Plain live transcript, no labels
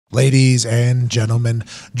Ladies and gentlemen,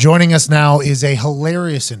 joining us now is a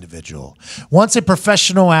hilarious individual. Once a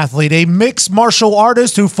professional athlete, a mixed martial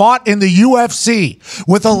artist who fought in the UFC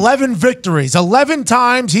with 11 victories. 11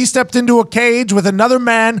 times he stepped into a cage with another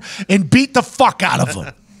man and beat the fuck out of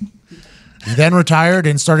him. He then retired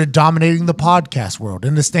and started dominating the podcast world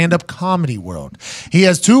and the stand-up comedy world. He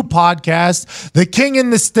has 2 podcasts, The King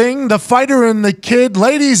and the Sting, The Fighter and the Kid.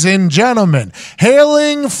 Ladies and gentlemen,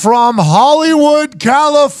 hailing from Hollywood,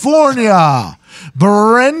 California,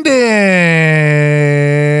 Brendan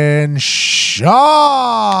Schaub.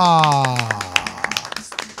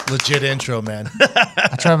 Legit intro, man.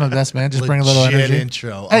 I try my best, man. Just bring a little energy. Legit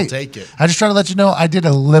intro. I'll take it. I just try to let you know I did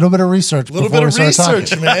a little bit of research. A little bit of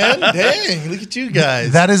research, man. Dang, look at you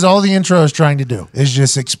guys. That is all the intro is trying to do, is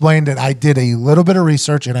just explain that I did a little bit of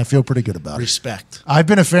research and I feel pretty good about it. Respect. I've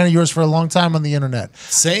been a fan of yours for a long time on the internet.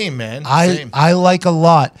 Same, man. Same. I like a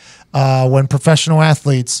lot when professional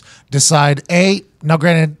athletes decide, now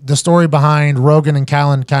granted, the story behind Rogan and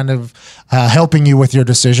Callan kind of helping you with your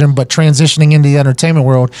decision, but transitioning into the entertainment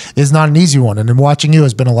world is not an easy one. And then watching you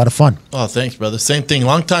has been a lot of fun. Oh, thanks, brother. Same thing.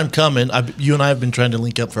 Long time coming. You and I have been trying to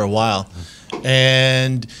link up for a while.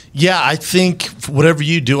 And yeah, I think whatever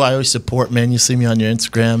you do, I always support, man. You see me on your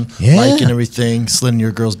Instagram, liking everything, sliding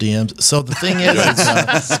your girls' DMs. So the thing is,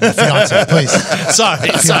 fiance, please. Sorry.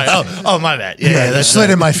 Oh, my bad. Yeah, that's slid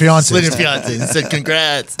in my fiance. Slid in fiance. He said,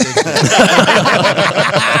 congrats.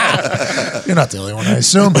 You're not the only one, I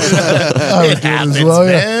assume. It happens, man.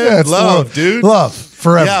 Yeah, it's love, dude. Love.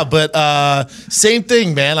 Forever. Yeah, but same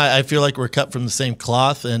thing, man. I feel like we're cut from the same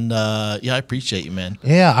cloth, and yeah, I appreciate you, man.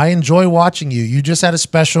 Yeah, I enjoy watching you. You just had a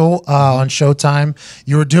special on Showtime.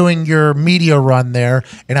 You were doing your media run there,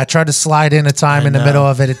 and I tried to slide in a time in the middle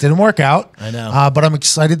of it. It didn't work out. I know. But I'm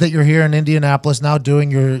excited that you're here in Indianapolis now doing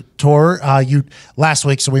your tour. You last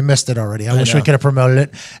week, so we missed it already. I wish we could have promoted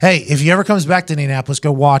it. Hey, if he ever comes back to Indianapolis,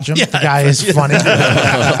 go watch him. Yeah, the guy is funny.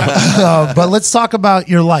 But let's talk about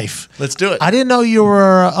your life. Let's do it. I didn't know you were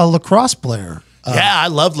a lacrosse player. Yeah, I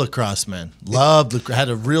love lacrosse, man. Had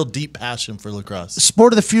a real deep passion for lacrosse.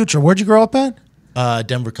 Sport of the future. Where'd you grow up at?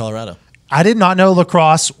 Denver, Colorado. I did not know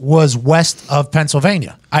lacrosse was west of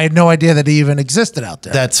Pennsylvania. I had no idea that it even existed out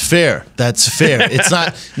there. That's fair. It's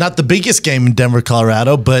not the biggest game in Denver,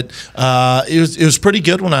 Colorado, but it was pretty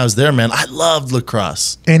good when I was there, man. I loved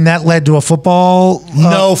lacrosse. And that led to a football?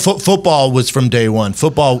 No, football was from day one.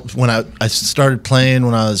 Football, when I started playing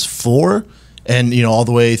when I was 4. And, all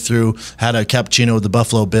the way through, had a cappuccino with the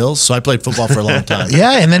Buffalo Bills. So I played football for a long time.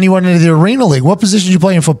 Yeah, and then you went into the Arena League. What position did you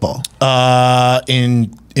play in football?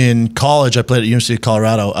 In college, I played at University of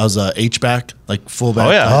Colorado. I was a H-back, like fullback.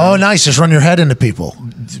 Oh, yeah. Oh, nice. Just run your head into people.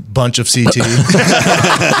 Bunch of CT.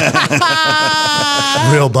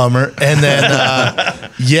 Real bummer. And then,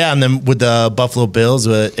 and then with the Buffalo Bills,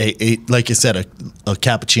 like you said, a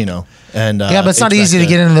cappuccino. And yeah, but it's not easy to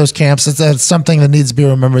get into those camps. It's something that needs to be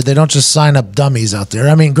remembered. They don't just sign up dummies out there.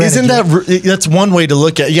 I mean, isn't that's one way to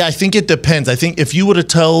look at it? Yeah, I think it depends. I think if you would have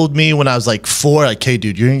told me when I was like 4, like, hey,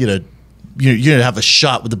 dude, you're gonna have a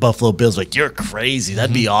shot with the Buffalo Bills, like, you're crazy.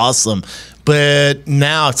 That'd be awesome. But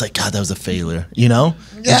now it's like, God, that was a failure. Yeah.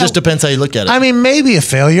 It just depends how you look at it. I mean, maybe a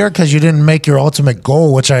failure because you didn't make your ultimate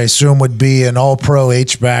goal, which I assume would be an all-pro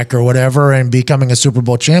H-back or whatever and becoming a Super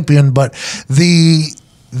Bowl champion. But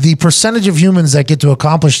the percentage of humans that get to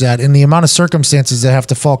accomplish that and the amount of circumstances that have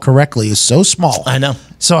to fall correctly is so small. I know.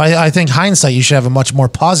 So I think hindsight, you should have a much more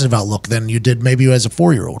positive outlook than you did maybe as a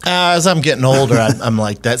 4-year-old. As I'm getting older, I'm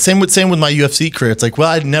like that. Same with my UFC career. It's like, well,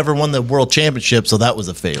 I never won the world championship, so that was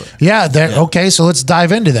a failure. Yeah. Okay. So let's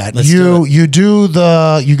dive into that. You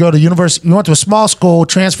go to university. You went to a small school,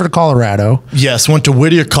 transferred to Colorado. Yes, went to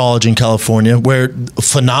Whittier College in California, where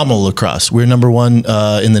phenomenal lacrosse. We were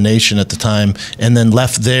 #1 in the nation at the time, and then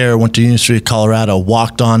left there, went to University of Colorado,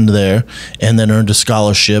 walked on there, and then earned a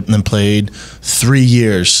scholarship, and then played 3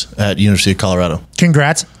 years at University of Colorado.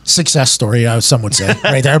 Congrats. Success story, some would say.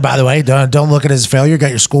 Right there, by the way. Don't look at it as a failure. Got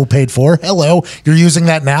your school paid for. Hello. You're using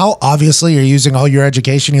that now. Obviously, you're using all your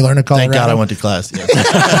education you learned in Colorado. Thank God I went to class. Yes.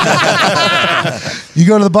 You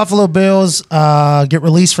go to the Buffalo Bills, get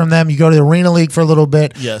released from them. You go to the Arena League for a little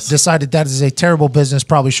bit. Yes. Decided that is a terrible business.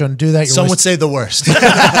 Probably shouldn't do that. Some would say the worst.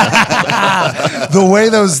 The way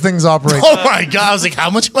those things operate. Oh, my God. I was like, how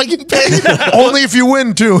much am I getting paid? Only if you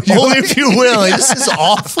win, too. Only if you win. Like, this is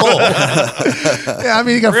awful. Yeah, I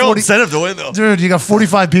mean, you got Real 40 incentive to win, though. Dude, you got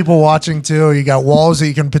 45 people watching too. You got walls that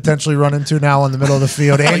you can potentially run into now in the middle of the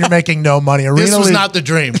field, and you're making no money. This was not the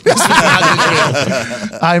dream. This was not the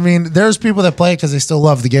dream. I mean, there's people that play it because they still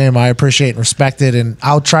love the game. I appreciate and respect it, and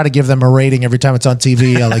I'll try to give them a rating every time it's on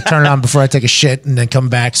TV. I like turn it on before I take a shit and then come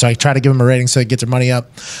back. So I try to give them a rating so they get their money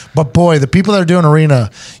up. But boy, the people that are doing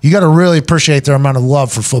arena, you got to really appreciate their amount of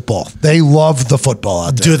love for football. They love the football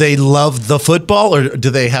out there. Do they love the football, or do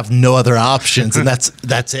they have no other options? And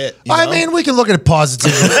that's it. I mean, we can look at it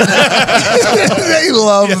positively. They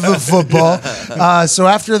love the football. So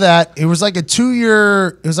after that, it was like a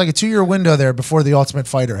 2-year window there before the Ultimate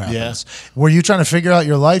Fighter happens. Yeah. Were you trying to figure out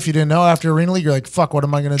your life? You didn't know after Arena League? You're like, fuck, what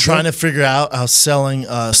am I going to do? Trying to figure out, I was selling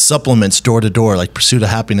supplements door to door, like Pursuit of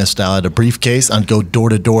Happiness style. I had a briefcase. I'd go door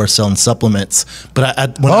to door selling supplements.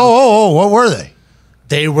 But what were they?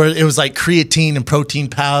 It was like creatine and protein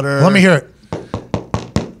powder. Let me hear it.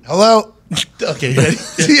 Hello? Okay, ready?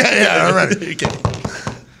 Yeah, all right. Okay.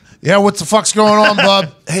 Yeah, what the fuck's going on,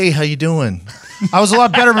 bub? Hey, how you doing? I was a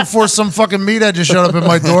lot better before some fucking meathead just showed up at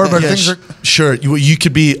my door, but things are... Sure, you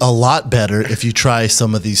could be a lot better if you try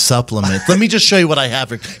some of these supplements. Let me just show you what I have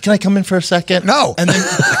here. Can I come in for a second? No. And then...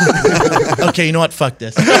 Okay, you know what? Fuck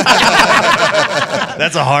this.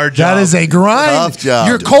 That's a hard job. That is a grind. Tough job.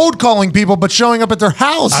 You're cold calling people, but showing up at their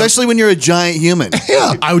house. Especially when you're a giant human.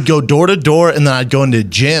 Yeah. I would go door to door, and then I'd go into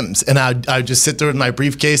gyms, and I'd just sit there with my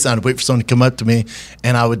briefcase, and I'd wait for someone to come up to me,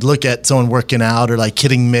 and I would look at someone working out or like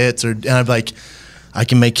hitting mitts, and I'd be like, I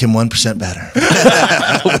can make him 1% better.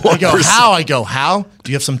 I go, how? I go, how?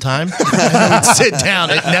 Do you have some time? And I would sit down.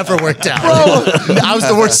 It never worked out. Bro, I was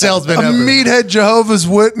the worst salesman ever. Meathead Jehovah's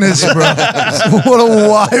Witness, bro. What a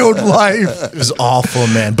wild life. It was awful,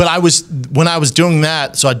 man. But when I was doing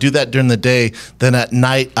that, so I'd do that during the day. Then at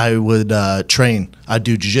night, I would train. I'd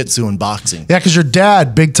do jiu-jitsu and boxing. Yeah, because your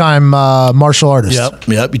dad, big-time martial artist. Yep.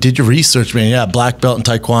 You did your research, man. Yeah, black belt in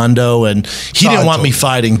Taekwondo. And he didn't want me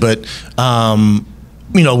fighting, but...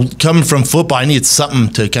 coming from football, I needed something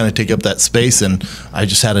to kind of take up that space, and I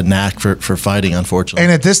just had a knack for fighting, unfortunately.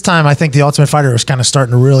 And at this time, I think the Ultimate Fighter was kind of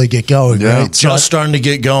starting to really get going, right? Just starting to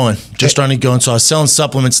get going. So I was selling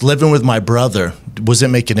supplements, living with my brother.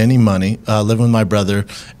 Wasn't making any money, living with my brother.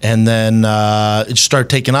 And then it just started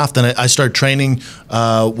taking off. Then I started training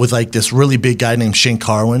with like this really big guy named Shane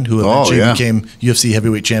Carwin, who eventually became UFC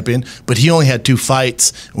heavyweight champion. But he only had 2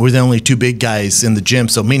 fights. We're the only 2 big guys in the gym.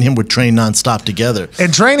 So me and him would train nonstop together.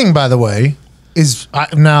 And training, by the way, is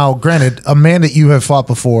now, granted, a man that you have fought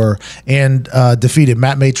before and defeated.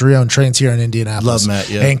 Matt Matrione trains here in Indianapolis. Love Matt,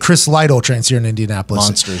 yeah. And Chris Lytle trains here in Indianapolis.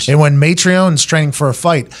 Monsters. And when Matrione's training for a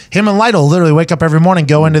fight, him and Lytle literally wake up every morning,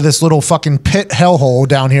 go into this little fucking pit hellhole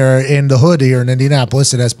down here in the hood here in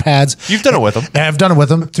Indianapolis. It has pads. You've done it with him. I've done it with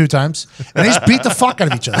them 2 times. And they just beat the fuck out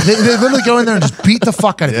of each other. They literally go in there and just beat the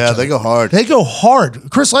fuck out of each other. Yeah, they go hard. They go hard.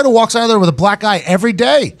 Chris Lytle walks out of there with a black eye every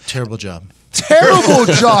day. Terrible job. Terrible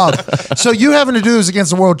job. So you having to do this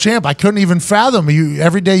against the world champ, I couldn't even fathom.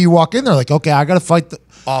 Every day you walk in there like, okay, I got to fight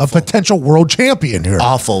a potential world champion here.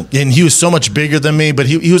 Awful. And he was so much bigger than me, but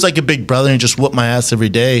he was like a big brother and just whooped my ass every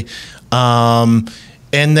day. Listen,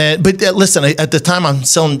 at the time I'm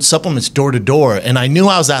selling supplements door to door, and I knew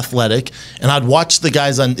I was athletic, and I'd watch the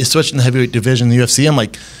guys especially in the heavyweight division in the UFC. I'm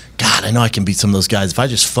like, God, I know I can beat some of those guys. If I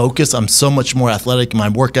just focus, I'm so much more athletic in my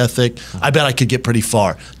work ethic. I bet I could get pretty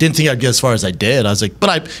far. Didn't think I'd get as far as I did. I was like,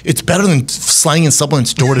 it's better than slanging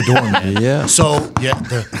supplements door to door, man. Yeah. So,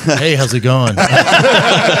 hey, how's it going?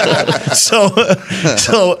 So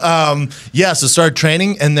started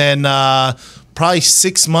training, and then probably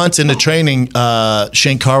 6 months into training,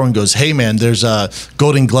 Shane Carwin goes, hey, man, there's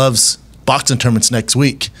Golden Gloves boxing tournaments next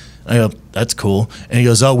week. I go, that's cool. And he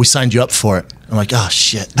goes, oh, we signed you up for it. I'm like, oh,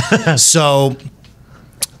 shit. So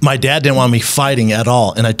my dad didn't want me fighting at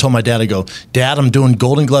all. And I told my dad, I go, Dad, I'm doing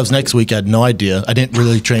Golden Gloves next week. I had no idea. I didn't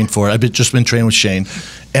really train for it. I've just been training with Shane.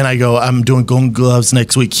 And I go, I'm doing Golden Gloves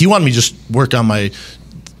next week. He wanted me to just work on my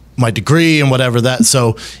degree and whatever that.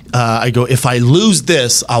 So I go, if I lose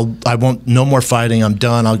this, I won't, no more fighting. I'm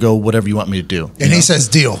done. I'll go whatever you want me to do. And he says,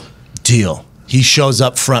 deal. Deal. He shows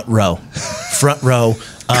up front row. Front row.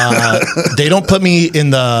 They don't put me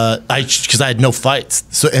in because I had no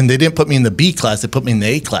fights. And they didn't put me in the B class. They put me in the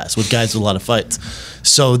A class with guys with a lot of fights.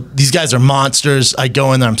 So these guys are monsters. I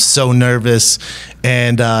go in there. I'm so nervous.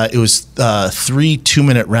 And it was 3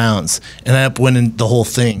 2-minute rounds. And I ended up winning the whole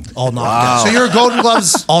thing. All knockouts. Wow. So you're a Golden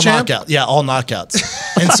Gloves all champ? knockout. Yeah, all knockouts.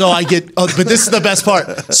 And so I get, but this is the best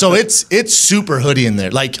part. So it's super hoodie in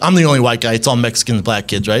there. Like, I'm the only white guy. It's all Mexican and black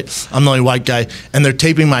kids, right? I'm the only white guy. And they're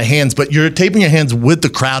taping my hands, but you're taping your hands with the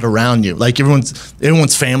crowd around you. Like everyone's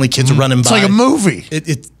family, kids are running by. It's like a movie.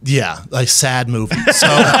 Yeah, like sad movie. So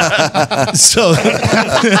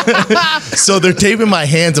they're taping my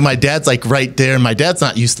hands, and my dad's like right there, and my dad's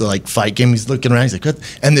not used to like fight game. He's looking around. He's like, what?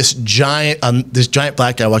 And this giant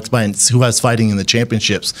black guy walks by, and who I was fighting in the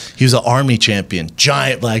championships. He was an Army champion,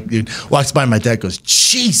 giant black dude. Walks by, and my dad goes,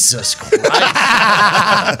 Jesus Christ.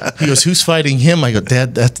 He goes, who's fighting him? I go,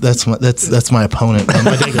 Dad, that's my opponent. And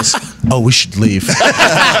my dad goes, oh, we should leave. He goes,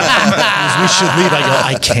 we should leave. I go,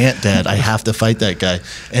 I can't, Dad. I have to fight that guy.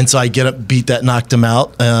 And so I get up, beat that, knocked him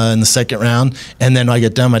out in the second round. And then when I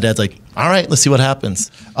get done, my dad's like, all right, let's see what happens.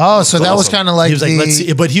 Oh, so that was kind of like he was like, let's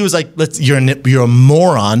see. But he was like, you're a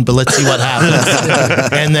moron, but let's see what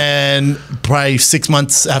happens. And then probably 6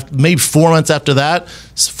 months after, maybe 4 months after that,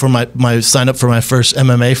 for my sign up for my first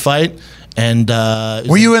MMA fight. And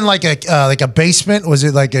were you in like a basement? Was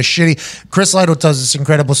it like a shitty? Chris Lytle tells this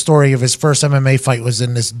incredible story of his first MMA fight was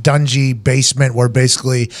in this dungy basement where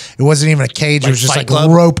basically it wasn't even a cage. It was just like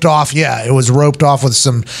roped off. Yeah, it was roped off with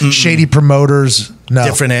some shady promoters. No.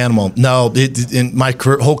 Different animal. No, in my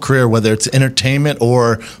whole career, whether it's entertainment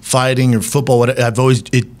or fighting or football, whatever,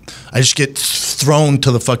 I just get thrown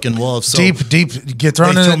to the fucking wolves. So deep, get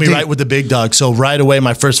thrown in. They throw me right with the big dog. So right away,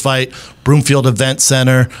 my first fight, Broomfield Event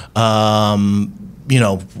Center,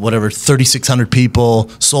 whatever, 3,600 people,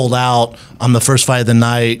 sold out. I'm the first fight of the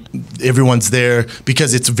night. Everyone's there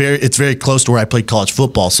because it's very close to where I played college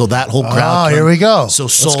football. So that whole crowd. Oh, here we go. So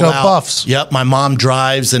sold Let's go out. Buffs. Yep, my mom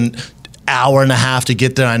drives and hour and a half to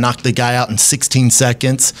get there. I knocked the guy out in 16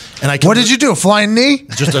 seconds. And what did you do? A flying knee?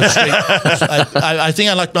 Just a straight. I think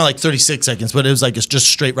I knocked him out like 36 seconds, but it was like it's just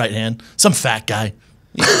straight right hand. Some fat guy.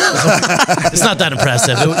 It's not that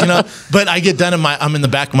impressive, But I get done and I'm in the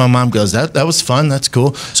back, and my mom goes, "That was fun. That's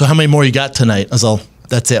cool. So how many more you got tonight?" I was all,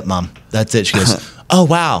 "That's it, Mom. That's it." She goes, "Oh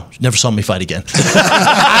wow." She never saw me fight again.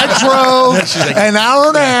 I drove an hour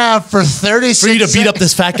and a half for 36 for you to beat up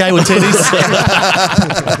this fat guy with titties.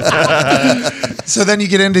 So then you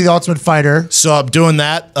get into the Ultimate Fighter. So I'm doing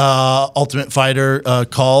that. Ultimate Fighter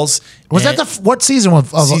calls. Was that what season of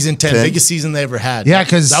season 10? Biggest season they ever had. Yeah,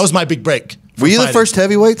 because that was my big break. Were you the first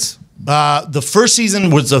heavyweights? The first season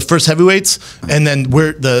was the first heavyweights, and then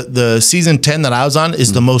the season 10 that I was on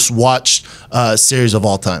is the most watched series of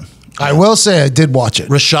all time. I will say I did watch it.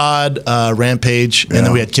 Rashad, Rampage, and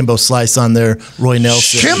then we had Kimbo Slice on there, Roy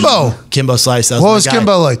Nelson. Kimbo Slice. What was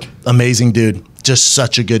Kimbo like? Amazing dude. Just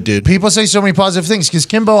such a good dude. People say so many positive things because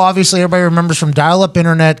Kimbo, obviously, everybody remembers from dial-up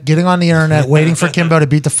internet, getting on the internet, waiting for Kimbo to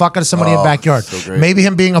beat the fuck out of somebody in the backyard. So maybe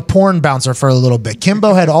him being a porn bouncer for a little bit.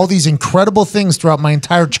 Kimbo had all these incredible things throughout my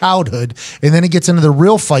entire childhood, and then he gets into the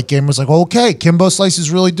real fight game. It was like, okay, Kimbo Slice is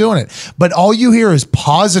really doing it. But all you hear is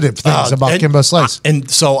positive things about Kimbo Slice. And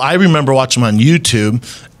so I remember watching him on YouTube,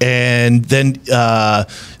 and then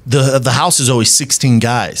the house is always 16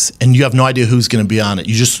 guys, and you have no idea who's going to be on it.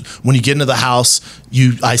 You just, when you get into the house,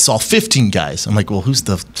 I saw 15 guys. I'm like, well, who's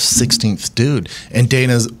the 16th dude? And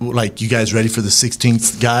Dana's like, you guys ready for the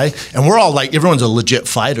 16th guy? And we're all like, everyone's a legit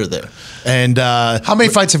fighter there. And how many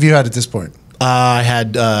fights have you had at this point? I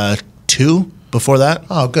had 2 before that.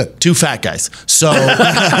 Oh, good. 2 fat guys. So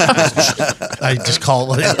I just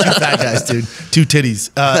call it 2 fat guys, dude. 2 titties.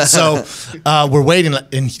 So we're waiting,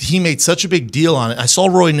 and he made such a big deal on it. I saw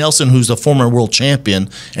Roy Nelson, who's a former world champion,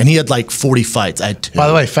 and he had like 40 fights. I had 2. By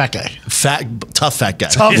the way, fat guy. Tough fat guy.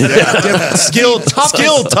 Skilled, tough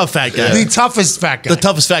fat guy. The toughest fat guy. The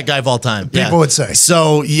toughest fat guy of all time. People would say.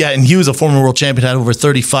 So, yeah, and he was a former world champion, had over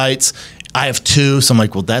 30 fights. I have 2, so I'm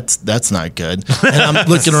like, well, that's not good. And I'm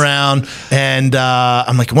looking around, and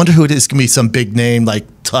I'm like, I wonder who it is. It's gonna be some big name, like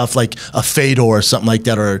tough, like a Fedor or something like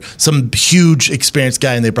that, or some huge experienced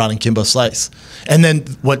guy. And they brought in Kimbo Slice. And then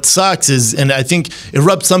what sucks is, and I think it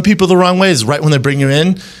rubs some people the wrong way, is right when they bring you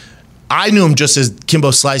in. I knew him just as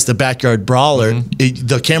Kimbo Slice, the backyard brawler.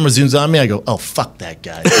 The camera zooms on me. I go, oh, fuck that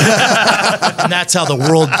guy. And that's how the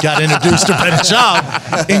world got introduced to Brendan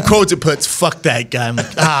Schaub. In quotes, it puts, fuck that guy. I'm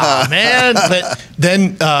like, man. But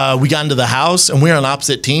then we got into the house, and we were on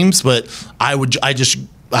opposite teams, but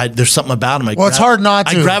there's something about him. It's hard not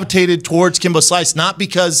to. I gravitated towards Kimbo Slice, not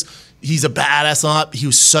because he's a badass, not. He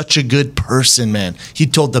was such a good person, man. He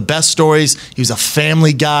told the best stories. He was a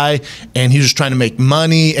family guy, and he was just trying to make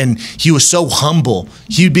money, and he was so humble.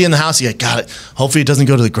 He'd be in the house, he'd like, God, hopefully it doesn't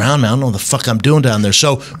go to the ground, man. I don't know what the fuck I'm doing down there.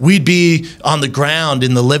 So we'd be on the ground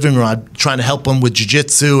in the living room. I'd trying to help him with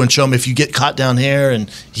jiu-jitsu and show him if you get caught down here, and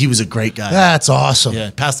he was a great guy. That's awesome. Yeah,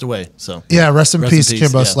 passed away. So yeah, rest in peace,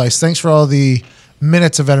 Kimbo Slice. Thanks for all the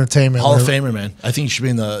minutes of entertainment. Hall of Famer, man. I think you should be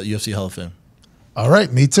in the UFC Hall of Fame. All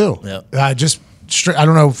right, me too. Yeah. I just I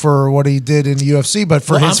don't know for what he did in the UFC, but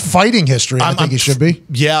for his fighting history, I think he should be.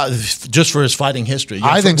 Yeah, just for his fighting history. Yeah,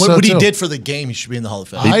 I think so, what too. he did for the game, he should be in the Hall of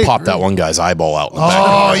Fame. He popped that one guy's eyeball out in the back.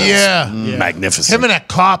 Oh, yeah. Magnificent. Him and that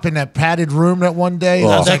cop in that padded room that one day.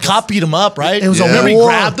 That cop beat him up, right? It was a Remember he war.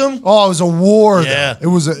 grabbed him? Oh, it was a war. Yeah. It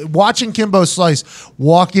was watching Kimbo Slice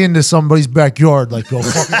walk into somebody's backyard like, yo, you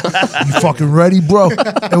fucking ready, bro?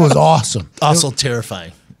 It was awesome. Also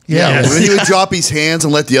terrifying. Yeah. When he would drop his hands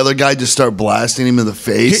and let the other guy just start blasting him in the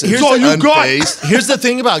face. Here's Here's the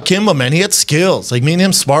thing about Kimbo, man. He had skills. Like me and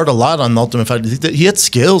him sparred a lot on Ultimate Fighter. He had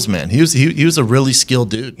skills, man. He was a really skilled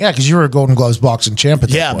dude. Yeah, because you were a Golden Gloves boxing champ at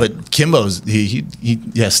that point. But Kimbo's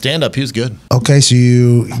stand up. He was good. Okay, so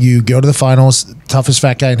you go to the finals. Toughest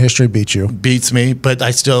fat guy in history beats you. Beats me, but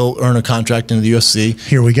I still earn a contract in the UFC.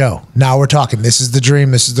 Here we go. Now we're talking. This is the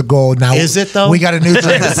dream. This is the goal. Now is it though? We got a new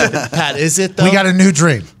dream. Pat, is it though? We got a new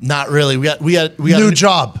dream. Not really. We got new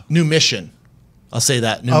job. New mission. I'll say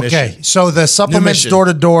that. New mission. Okay, so the supplements door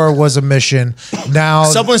to door was a mission. Now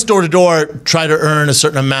supplements door to door, try to earn a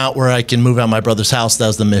certain amount where I can move out of my brother's house. That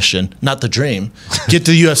was the mission, not the dream. Get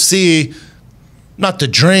to the UFC, not the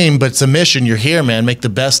dream, but it's a mission. You're here, man. Make the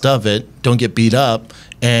best of it. Don't get beat up,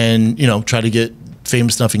 and try to get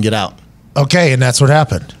famous enough and get out. Okay, and that's what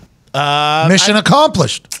happened. Mission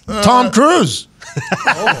accomplished. Tom Cruise.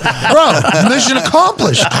 Bro, mission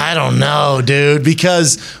accomplished. I don't know, dude,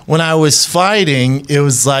 because when I was fighting, it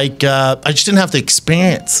was like I just didn't have the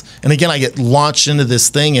experience. And again, I get launched into this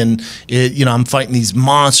thing and I'm fighting these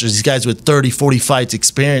monsters, these guys with 30, 40 fights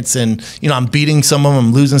experience, and I'm beating some of them,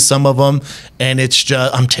 I'm losing some of them, and it's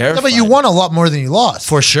just I'm terrified. Yeah, but you won a lot more than you lost.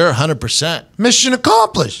 For sure, 100%. Mission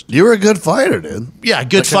accomplished. You were a good fighter, dude. Yeah,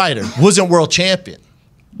 good fighter. Wasn't world champion.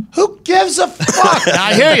 Who gives a fuck?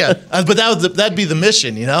 I hear you, but that'd be the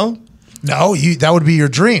mission, No, that would be your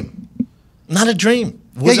dream. Not a dream.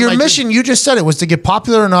 Yeah, your mission, you just said it, was to get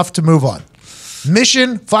popular enough to move on.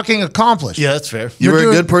 Mission fucking accomplished. Yeah, that's fair. You were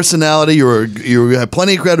a good personality. You had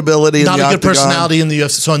plenty of credibility. Not in the a good octagon. personality in the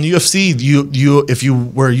UFC. So in the UFC, you if you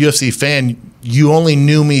were a UFC fan, you only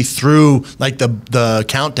knew me through like the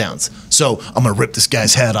countdowns. So I'm gonna rip this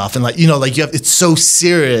guy's head off, and it's so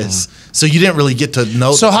serious. So you didn't really get to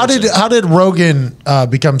know. So how did Rogan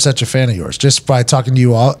become such a fan of yours? Just by talking to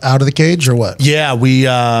you out of the cage, or what? Yeah, we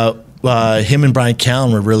him and Brian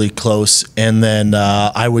Callen were really close, and then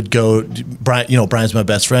I would go. Brian's my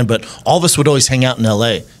best friend, but all of us would always hang out in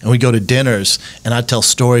LA, and we'd go to dinners, and I'd tell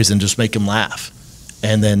stories and just make him laugh.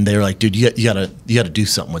 And then they were like, "Dude, you gotta do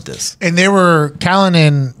something with this." And Callen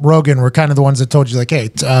and Rogan were kind of the ones that told you, like, "Hey,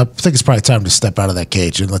 I think it's probably time to step out of that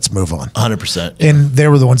cage and let's move on." 100%. And they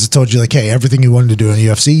were the ones that told you, like, "Hey, everything you wanted to do in the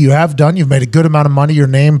UFC, you have done. You've made a good amount of money. Your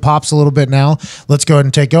name pops a little bit now. Let's go ahead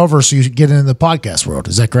and take over so you get into the podcast world."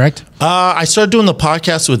 Is that correct? I started doing the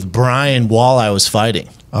podcast with Brian while I was fighting.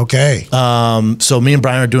 Okay. So me and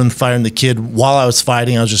Brian are doing Fighting the Kid while I was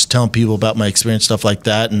fighting. I was just telling people about my experience, stuff like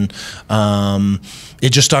that, and it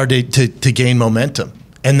just started to gain momentum.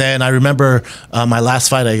 And then I remember my last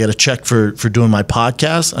fight, I got a check for doing my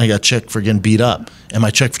podcast, and I got a check for getting beat up. And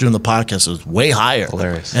my check for doing the podcast was way higher.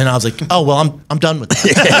 Hilarious. And I was like, oh, well, I'm done with that.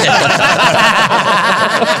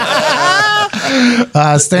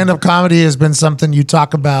 Stand-up comedy has been something you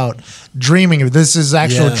talk about dreaming of. This is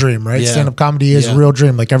actual dream, right? Yeah. Stand-up comedy is a real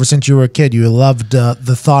dream. Like ever since you were a kid, you loved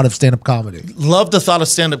the thought of stand-up comedy. Loved the thought of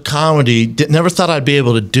stand-up comedy. Never thought I'd be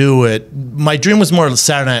able to do it. My dream was more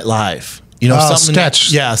Saturday Night Live. Something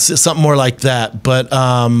sketch. Something more like that. But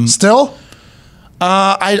still,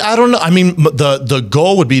 I don't know. I mean, the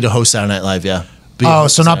goal would be to host Saturday Night Live. Yeah.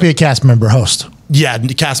 So not be a cast member, host. Yeah,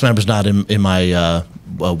 the cast member's not in my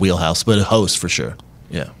wheelhouse, but a host for sure.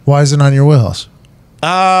 Yeah. Why is it on your wheelhouse?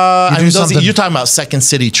 You're talking about Second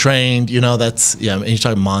City Trained. That's and you're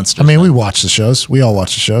talking monsters. I mean, we watch the shows. We all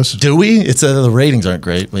watch the shows. Do we? It's the ratings aren't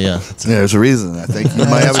great, but yeah. There's a reason. I think you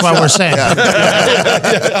might have. That's why we're saying.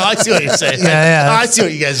 I see what you're saying. Yeah. I see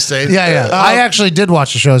what you guys are saying. Yeah. I actually did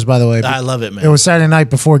watch the shows, by the way. I love it, man. It was Saturday night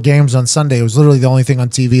before games on Sunday. It was literally the only thing on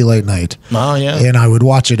TV late night. Oh yeah. And I would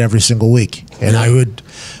watch it every single week, and I would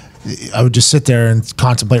just sit there and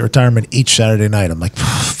contemplate retirement each Saturday night. I'm like,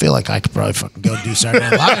 I feel like I could probably fucking go do Saturday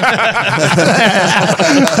Night Live.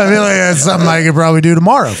 I feel like that's something I could probably do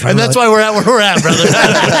tomorrow. And that's why we're at where we're at, brother.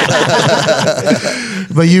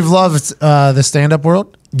 But you've loved the stand-up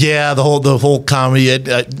world? Yeah, the whole comedy.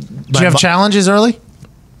 Do you have challenges early?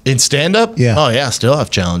 In stand-up? Yeah. Oh, yeah, still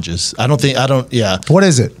have challenges. Yeah. What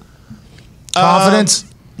is it? Confidence?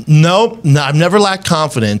 No, I've never lacked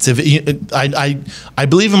confidence. I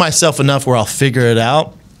believe in myself enough where I'll figure it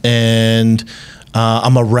out, and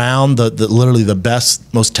I'm around the literally the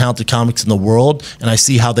best, most talented comics in the world, and I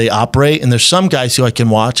see how they operate. And there's some guys who I can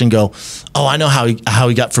watch and go, oh, I know how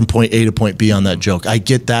he got from point A to point B on that joke. I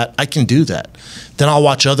get that. I can do that. Then I'll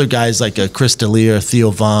watch other guys like Chris D'Elia, or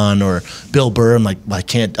Theo Von, or Bill Burr. I'm like, I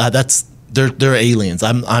can't. They're aliens.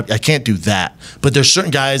 I can't do that. But there's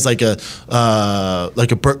certain guys like a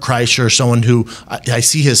Bert Kreischer, or someone who I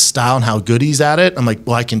see his style and how good he's at it. I'm like,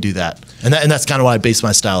 well, I can do that, and that's kind of what I base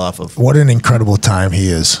my style off of. What an incredible time he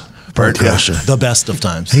is, Bert Kreischer. The best of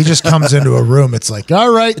times. He just comes into a room. It's like, all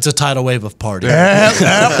right, it's a tidal wave of party.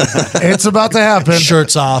 It's about to happen.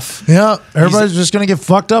 Shirts off. Yeah, everybody's just gonna get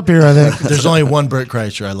fucked up here. I think there's only one Bert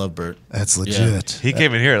Kreischer. I love Bert. That's legit. He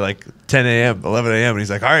came in here at like 10 a.m., 11 a.m., and he's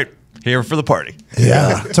like, all right, here for the party.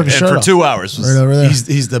 Yeah. Took a And shirt for off. 2 hours. Right over there.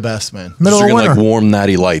 He's the best, man. Middle of Drinking winter. like warm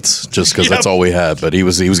natty lights just because that's all we had. But he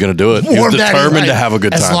was going to do it. He Warm was natty determined to light. have a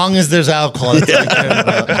good time. As long as there's alcohol. That's what I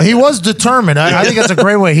care about. He was determined. I think that's a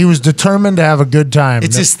great way. He was determined to have a good time.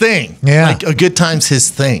 It's his thing. Yeah. Like a good time's his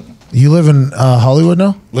thing. You live in Hollywood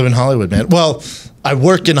now? Live in Hollywood, man. Well, I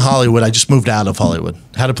work in Hollywood. I just moved out of Hollywood.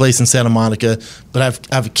 Had a place in Santa Monica, but I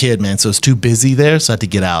have a kid, man, so it's too busy there, so I had to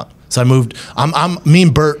get out. So I moved.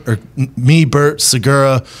 Bert,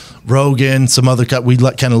 Segura, Rogan, some other cut. We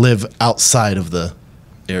kind of live outside of the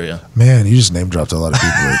area. Man, you just name dropped a lot of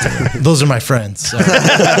people right there. Those are my friends. Sorry, man.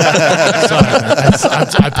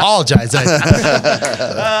 I apologize.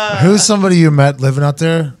 Who's somebody you met living out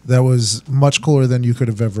there that was much cooler than you could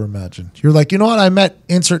have ever imagined? You're like, you know what? I met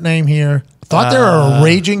insert name here. Thought they were a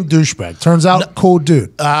raging douchebag. Turns out, cool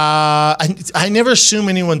dude. I never assume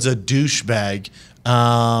anyone's a douchebag.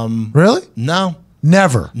 Really? No,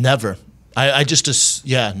 Never. never. I just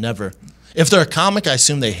never. If they're a comic, I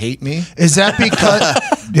assume they hate me. Is that because?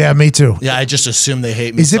 Yeah, me too. Yeah, I just assume they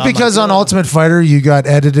hate me. Is it So I'm because like, on "Oh." Ultimate Fighter you got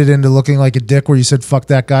edited into looking like a dick where you said fuck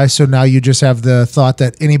that guy, so now you just have the thought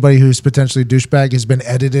that anybody who's potentially a douchebag has been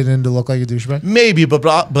edited in to look like a douchebag? Maybe, but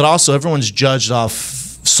also everyone's judged off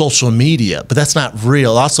social media, but that's not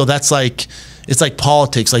real. Also, that's like it's like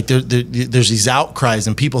politics. Like there's these outcries,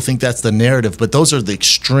 and people think that's the narrative, but those are the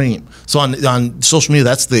extreme. So on social media,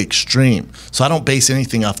 that's the extreme. So I don't base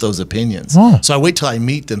anything off those opinions. Oh. So I wait till I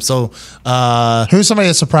meet them. So Who's somebody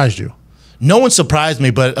that surprised you? no one surprised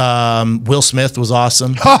me, but Will Smith was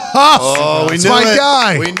awesome. Oh, we It's knew my it.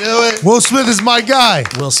 guy. We knew it. Will Smith is my guy.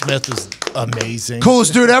 Will Smith was amazing.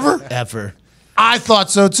 Coolest dude ever? Ever. I thought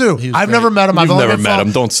so too. was I've great. never met him. I've You've only never been met follow-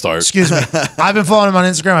 him. Don't start. Excuse me. I've been following him on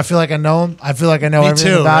Instagram. I feel like I know him. I feel like I know Me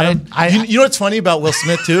everything too, about right? him. You know what's funny about Will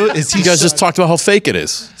Smith too? Is You guys just talked about how fake it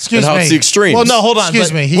is. Excuse and how me. it's the extremes. Well, no, hold on. Excuse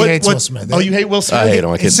but me, he hates Will Smith. Oh, you hate Will Smith? I hate him.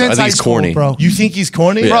 I Since think high he's school, corny. bro. You think he's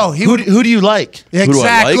corny? Yeah. Bro, he would. Who do you like? do I like?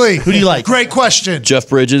 Exactly. Who do you like? Great question. Jeff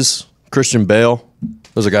Bridges, Christian Bale.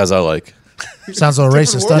 Those are guys I like. Sounds a little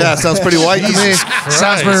racist, doesn't Yeah, it? sounds pretty white to me.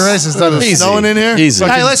 Sounds pretty racist, doesn't it? Easy. snowing in here? Easy.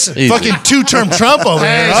 Hey, listen. Easy. Fucking two-term Trump over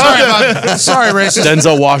Hey, here. sorry, racist.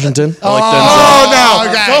 Denzel Washington. I like Oh,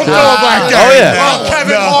 no. Don't go back Denzel. there. Oh, yeah. Oh,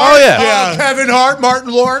 Kevin Oh, Hart. yeah. Oh, Kevin Hart, Martin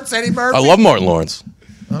Lawrence, Eddie Murphy. I love Martin Lawrence.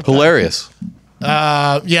 Hilarious.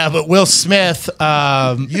 Yeah, but Will Smith,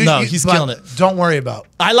 he's but killing it. Don't worry about.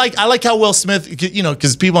 I like how Will Smith,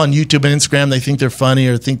 because people on YouTube and Instagram, they think they're funny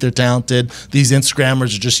or think they're talented. These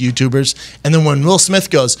Instagrammers are just YouTubers. And then when Will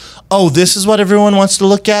Smith goes, oh, this is what everyone wants to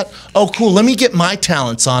look at? Oh, cool. Let me get my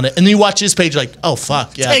talents on it. And then you watch his page, like, oh,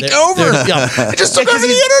 fuck. Yeah, Take over. Yeah. Just took 'cause over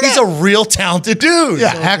the he's- internet. He's a real talented dude.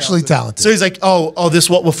 Yeah, actually talented. So he's like, oh, this is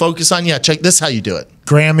what we'll focus on? Yeah, check this is how you do it.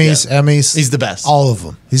 Grammys, Emmys. He's the best. All of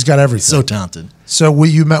them. He's got everything. So talented. So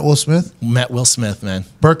you met Will Smith? Met Will Smith, man.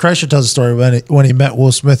 Bert Kreischer tells a story when he met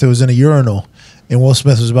Will Smith. It was in a urinal, and Will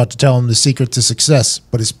Smith was about to tell him the secret to success,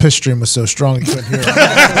 but his piss stream was so strong he couldn't hear it.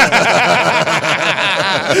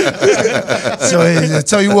 So I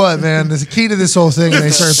tell you what, man, there's a key to this whole thing. And they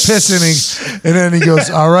started pissing, and then he goes,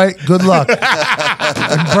 "All right, good luck."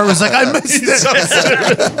 And Bert was like, "I missed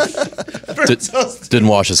it." Didn't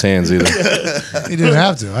wash his hands either. He didn't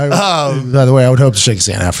have to. By the way, I would hope to shake his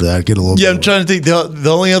hand after that. Get a little. Yeah, bit I'm trying to think.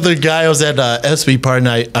 The only other guy I was at SB party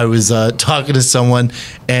night, I was talking to someone,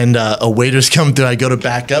 and a waiter's coming through. I go to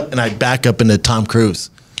back up, and I back up into Tom Cruise.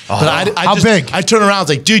 But I How just, big? I turn around. I was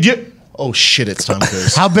like, dude, you. Oh shit, it's Tom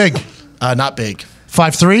Cruise. How big? Not big.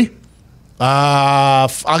 5'3"?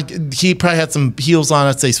 He probably had some heels on.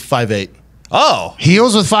 I'd say 5'8". Oh.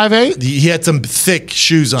 Heels with 5'8"? He had some thick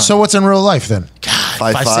shoes on. So what's in real life then?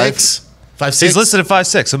 God, 5'5"? 5'6". 5'6"? He's listed at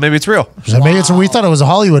 5'6", so maybe it's real. So maybe we thought it was a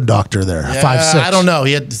Hollywood doctor there. 5'6". I don't know.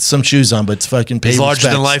 He had some shoes on, but it's fucking paid He's larger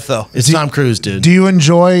respects. than life, though. It's Tom Cruise, dude. Do you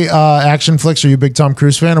enjoy action flicks? Are you a big Tom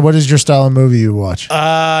Cruise fan? Or what is your style of movie you watch?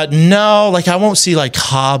 No, like I won't see like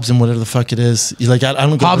Hobbs and whatever the fuck it is. Like I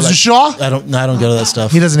don't go Hobbs to, and like, Shaw? I don't go to that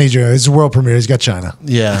stuff. He doesn't need you. It's a world premiere. He's got China.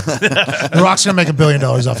 Yeah. The Rock's going to make $1 billion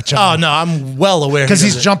off of China. Oh no, I'm well aware Because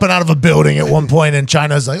he's does it. jumping out of a building at one point, and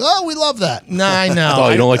China's like, "Oh, we love that." No, I know. Oh,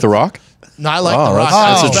 you don't like The Rock? No, I like Oh, The Rock. that's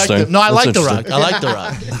I respect interesting. him. No, I That's like The Rock. interesting. I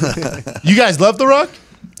like The Rock. You guys love The Rock?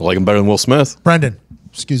 I like him better than Will Smith. Brendan,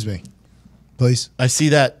 excuse me, please. I see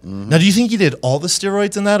that. Now, do you think he did all the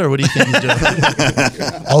steroids in that, or what do you think he's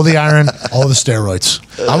doing? All the iron, all the steroids.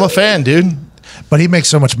 I'm a fan, dude. But he makes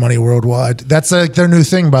so much money worldwide. That's like their new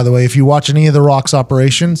thing, by the way. If you watch any of the Rock's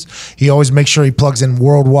operations, he always makes sure he plugs in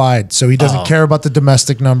worldwide. So he doesn't care about the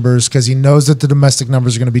domestic numbers because he knows that the domestic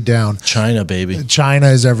numbers are going to be down. China, baby. China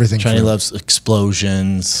is everything. China for him. loves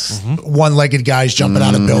explosions. One-legged guys jumping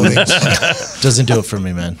out of buildings. Doesn't do it for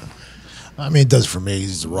me, man. I mean, it does for me.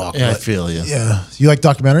 He's a Rock. Yeah, I but- feel you. Yeah. You like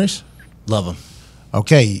documentaries? Love them.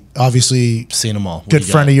 Okay. Obviously, Seen them all. What good do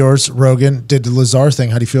you friend got? of yours, Rogan, did the Lazar thing.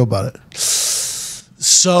 How do you feel about it?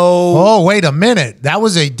 So, Oh, wait a minute. That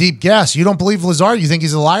was a deep guess. You don't believe Lazar? You think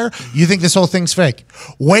he's a liar? You think this whole thing's fake?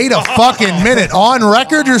 Wait a fucking minute. On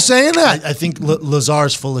record, you're saying that? I think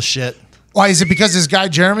Lazar's full of shit. Why, is it because this guy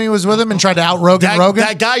Jeremy was with him and tried to out Rogan?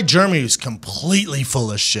 That guy Jeremy was completely full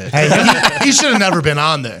of shit. Hey, he should have never been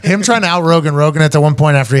on there. him trying to out Rogan at the one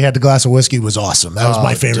point after he had the glass of whiskey was awesome. That was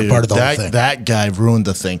my favorite Dude, part of the that, whole thing. That guy ruined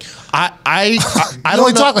the thing. I I don't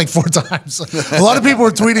only know. talked like 4 times. A lot of people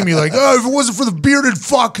were tweeting me like, "Oh, if it wasn't for the bearded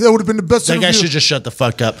fuck, that would have been the best." That guy interview." should just shut the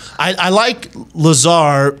fuck up. I like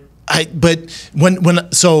Lazar. But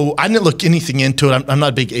so I didn't look anything into it. I'm not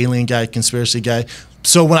a big alien guy, conspiracy guy.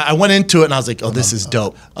 So when I went into it and I was like, oh, this is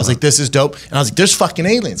dope. I was like, this is dope. And I was like, there's fucking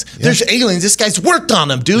aliens. There's aliens. This guy's worked on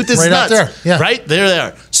them, dude. This Right is out nuts. there. Yeah. Right? They're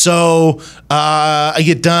there. So I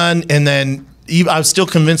get done and then I was still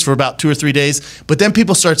convinced for about 2 or 3 days. But then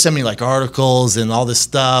people start sending me like articles and all this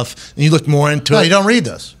stuff. And you look more into No, it. you don't read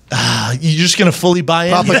those. You're just going to fully buy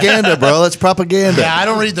in? Propaganda, bro. That's propaganda. Yeah, I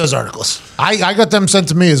don't read those articles. I got them sent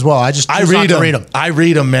to me as well. I just choose not to read them. I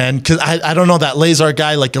read them, man, because I don't know that Lazar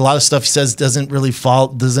guy. Like a lot of stuff he says doesn't really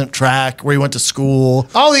doesn't track where he went to school.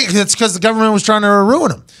 Oh, it's because the government was trying to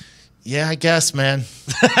ruin him. Yeah, I guess, man.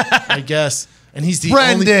 I guess. And he's the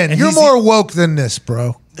Brendan, only. and you're he's more woke than this,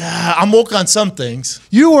 bro. I'm woke on some things.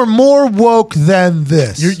 You are more woke than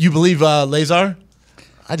this. You believe Lazar?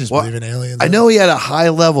 I just Well, believe in aliens. I know he had a high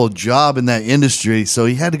level job in that industry, so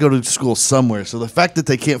he had to go to school somewhere. So the fact that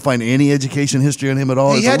they can't find any education history on him at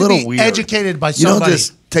all He is had a to little be weird. educated by You don't somebody.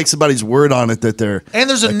 just take somebody's word on it that they're. And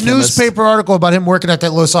there's a chemist. newspaper article about him working at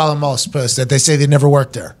that Los Alamos post that they say they never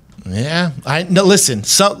worked there. Yeah. No, listen.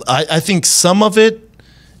 I think some of it.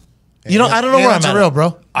 I don't know where I'm It's at. real,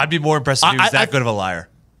 bro. I'd be more impressed if he was I- that good of a liar.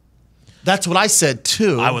 That's what I said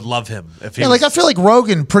too. I would love him if he Yeah, was. like I feel like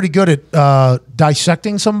Rogan pretty good at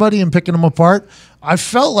dissecting somebody and picking them apart. I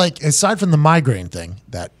felt like, aside from the migraine thing,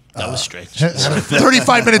 that was strange.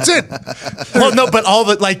 35 minutes in. Well, no, but all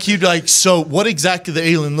the like you'd like. So, what exactly the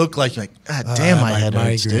alien looked like? You're like, God damn, my my head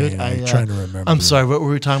hurts, migraine. dude. I'm trying to remember. I'm sorry. What were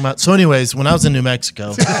we talking about? So, anyways, when I was in New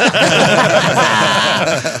Mexico, that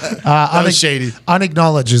was shady.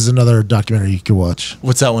 Unacknowledged is another documentary you can watch.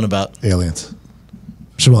 What's that one about? Aliens.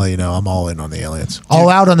 Just want to let you know, I'm all in on the aliens. All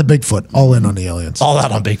out on the Bigfoot. All in on the aliens. All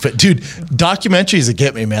out on Bigfoot, dude. Documentaries that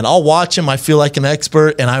get me, man. I'll watch them. I feel like an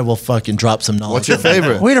expert, and I will fucking drop some knowledge. What's your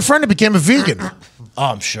favorite? We had a friend that became a vegan. Oh,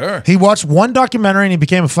 I'm sure. He watched one documentary and he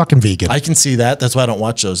became a fucking vegan. I can see that. That's why I don't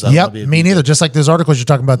watch those. I don't wanna be Yep, a me vegan. neither. Just like those articles you're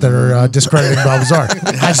talking about that are discrediting Balbazar.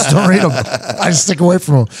 I just don't read them. I just stick away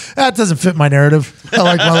from them. That doesn't fit my narrative. I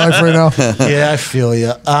like my life right now. Yeah, I feel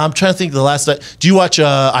you. I'm trying to think of the last. Do you watch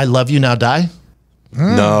I Love You Now Die?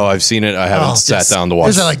 No, I've seen it. I haven't sat down to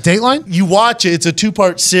watch Is that like Dateline? You watch it. It's a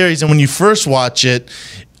 2-part series, and when you first watch it,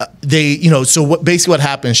 so basically what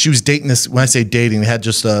happened? She was dating this. When I say dating, they had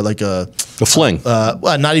just like a fling.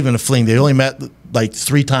 well, not even a fling. They only met like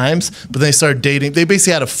 3 times, but they started dating. They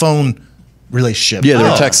basically had a phone relationship. Yeah, they were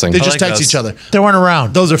texting. They I just like text those. each other. They weren't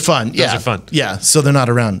around. Those are fun. Yeah, are fun. Yeah, so they're not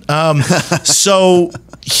around. So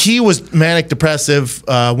he was manic depressive,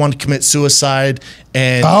 wanted to commit suicide,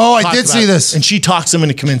 and Oh, I talked did about see it. this. And she talks him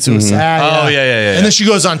into committing suicide. Oh yeah. And then she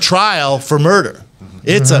goes on trial for murder.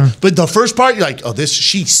 It's but the first part, you're like, oh,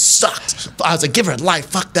 she sucked. I was like, give her life,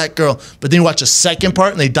 fuck that girl. But then you watch the second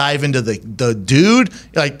part and they dive into the dude.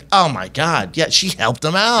 You're like, oh my God, yeah, she helped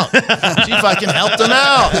him out. She fucking helped him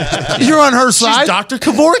out. You're on her side. She's Dr.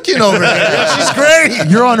 Kevorkian over here. Yeah, she's great.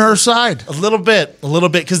 You're on her side. A little bit,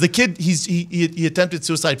 because the kid he attempted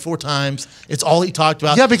suicide 4 times. It's all he talked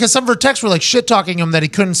about. Yeah, because some of her texts were like shit talking him that he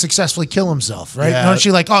couldn't successfully kill himself, right? Yeah. And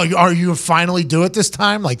she like, oh, are you finally do it this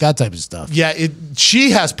time? Like that type of stuff. Yeah,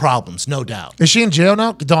 she has problems, no doubt. Is she in jail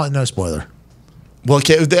now? Don't, no spoiler. Well,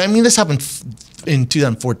 okay, I mean, this happened in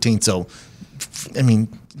 2014, so I mean,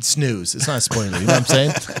 it's news. It's not a spoiler. You know what I'm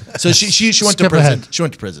saying? So she went to Skip prison. ahead. She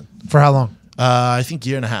went to prison. For how long? I think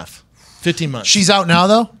 1.5 years, 15 months. She's out now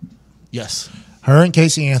though. Yes. Her and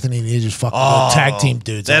Casey Anthony need to just fucking go tag team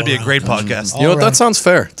dudes. That'd all be a around. great podcast. You know what? Alright. That sounds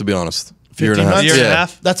fair, to be honest. 15 months? Year and a Yeah.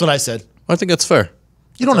 half? That's what I said. I think that's fair.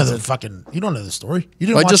 You don't know the fucking. You don't know the story. You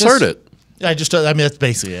didn't. I watch just this? heard it. Yeah, I mean, that's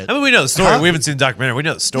basically it. I mean, we know the story. We haven't seen the documentary. We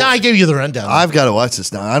know the story. No, I gave you the rundown. I've got to watch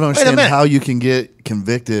this now. I don't a understand minute. how you can get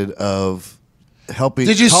convicted of helping.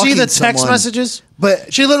 Did you see talking the to text someone. messages?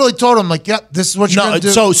 But She literally told him like, "Yep, this is what you're no, gonna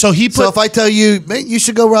do." so he put. so if I tell you, man, you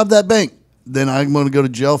should go rob that bank, then I'm going to go to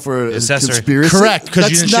jail for a Accessory. conspiracy. Correct, 'cause you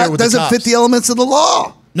That's didn't share it with the doesn't cops. fit the elements of the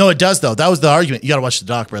law. No, it does though. That was the argument. You got to watch the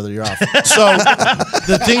doc, brother. You're off. So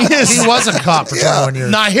the thing is, he was a cop for 21 years.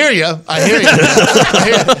 No, I hear you. I hear you.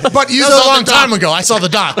 But you That was a long time ago. I saw the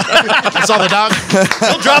doc. I saw the doc.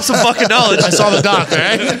 Don't drop some fucking knowledge. I saw the doc. All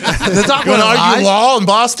right. The doc You want to went argue live? law in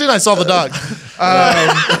Boston? I saw the doc.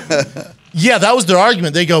 Yeah, that was their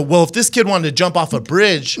argument. They go, well, if this kid wanted to jump off a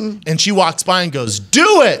bridge and she walks by and goes,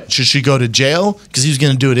 do it, should she go to jail? Because he was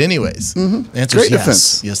going to do it anyways. The answer is Great yes.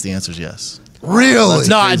 defense. Yes, the answer is yes. Really?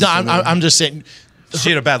 No, I'm just saying. She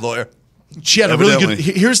had a bad lawyer. She had a really good.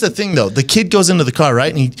 Evidently. Here's the thing, though. The kid goes into the car,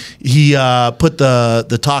 right, and he put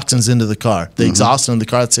the toxins into the car, the exhaust in the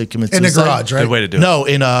car that said commit In the suicide. garage, right? Good way to do it. No,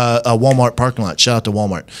 in a Walmart parking lot. Shout out to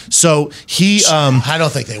Walmart. So he, I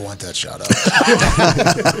don't think they want that shout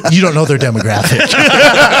out. you don't know their demographic.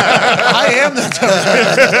 I am the.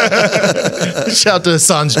 Shout out to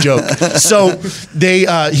Hassan's joke. So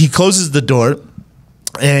he closes the door.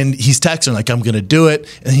 And he's texting like, I'm going to do it.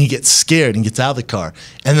 And he gets scared and gets out of the car.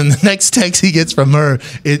 And then the next text he gets from her,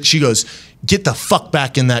 she goes, get the fuck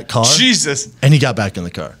back in that car. Jesus. And he got back in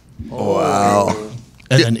the car. Wow.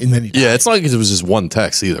 And then he Yeah, it's not like it was just one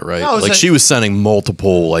text either, right? No, it was like like- she was sending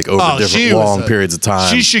multiple, like over Oh, she different was long a- periods of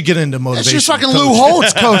time. She should get into motivation. She's fucking coaching. Lou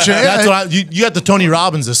Holtz coaching. That's what you got the Tony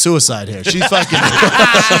Robbins of suicide here. She's fucking.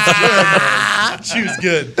 She was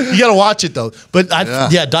good. You got to watch it though. But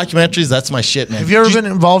yeah, documentaries. That's my shit, man. Have you ever been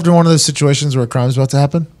involved in one of those situations where a crime's about to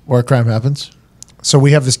happen or a crime happens? So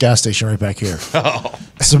we have this gas station right back here. Oh.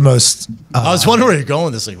 It's the most. I was wondering where you're going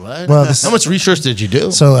with this. Like, what? Well, this- How much research did you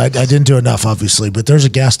do? So I didn't do enough, obviously, but there's a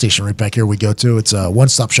gas station right back here we go to. It's a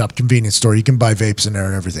one-stop shop convenience store. You can buy vapes in there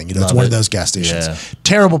and everything. You know, it's Love one it. of those gas stations. Yeah.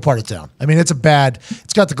 Terrible part of town. I mean, it's got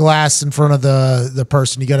the glass in front of the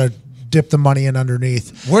person. You got to dip the money in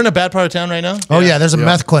underneath. We're in a bad part of town right now. Oh yeah, there's a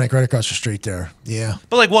meth clinic right across the street there. Yeah.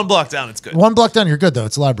 But like 1 block down, it's good. One block down, you're good though.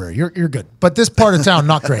 It's a library. You're good. But this part of town,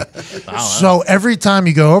 not great. So every time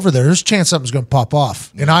you go over there's a chance something's going to pop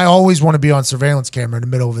off. And I always want to be on surveillance camera in the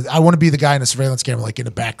middle of it. I want to be the guy in the surveillance camera, like in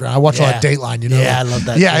the background. I watch a lot of Yeah. Dateline, you know. Yeah, I love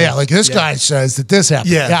that Yeah, too. yeah. Like this Yeah. guy says that this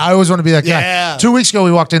happened. Yeah. I always want to be that guy. Yeah. 2 weeks ago,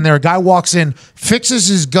 we walked in there. A guy walks in, fixes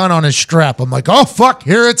his gun on his strap. I'm like, oh fuck,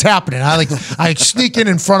 here it's happening. I sneak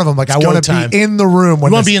in front of him. Like I go want to time. be in the room. When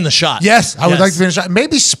You wanna this- be in the shot. Yes, I would Yes. like to be in the shot.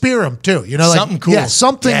 Maybe spear him too. You know, like Something cool. Yeah,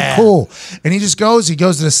 something Yeah. cool. And he just goes. He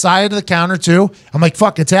goes to the side of the counter too. I'm like,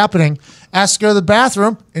 fuck, it's happening. Asks to go to the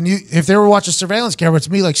bathroom, and if they were watching surveillance camera, it's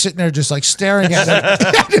me like sitting there just like staring at him,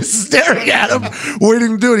 just staring at him,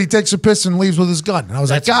 waiting to do it. He takes a piss and leaves with his gun. And I was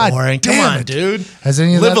That's like, God, boring. Come damn on, it. dude. Has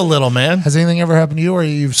any of Live that- a little, man. Has anything ever happened to you, where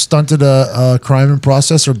you've stunted a crime in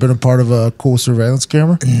process or been a part of a cool surveillance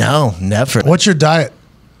camera? No, never. What's your diet?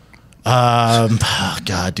 Oh,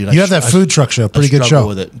 God, dude. You have that food truck show. Pretty good struggle show.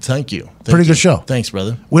 with it. Thank you. Thank Pretty you. good show. Thanks,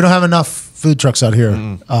 brother. We don't have enough food trucks out here.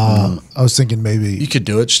 I was thinking maybe. You could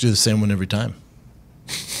do it. Just do the same one every time.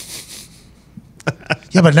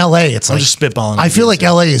 Yeah, but in LA, it's I'm like just spitballing. I feel like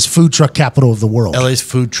LA is food truck capital of the world. LA's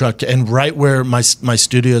food truck, and right where my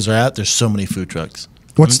studios are at, there's so many food trucks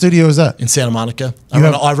What studio is that? in Santa Monica. You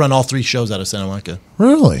I run all 3 shows out of Santa Monica.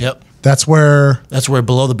 Really? Yep. That's where. That's where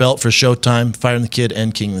Below the Belt for Showtime, Fire and the Kid,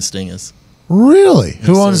 and King the Sting is. Really?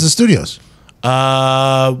 Who owns sir. the studios?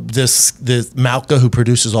 This Malka who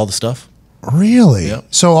produces all the stuff. Really? Yep.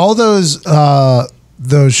 So all those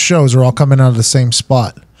shows are all coming out of the same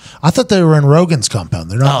spot. I thought they were in Rogan's compound.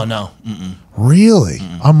 They're not. Oh no, Really?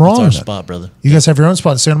 I'm wrong. it's our then. spot, brother. You guys have your own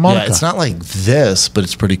spot in Santa Monica. Yeah, it's not like this, but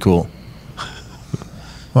it's pretty cool.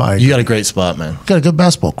 Well, I You got a great spot, man. got a good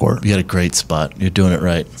basketball court. You got a great spot. You're doing it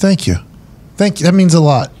right. Thank you. Thank you. That means a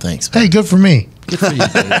lot. Thanks, man. Hey, good for me. Good for you,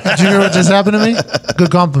 dude. Did you hear what just happened to me?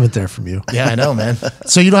 Good compliment there from you. Yeah, I know, man.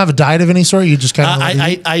 So you don't have a diet of any sort? You just kind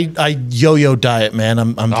of I yo-yo diet, man.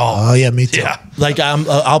 I'm Oh yeah, me too. Yeah. like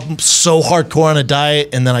I'm so hardcore on a diet,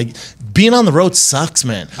 and then being on the road sucks,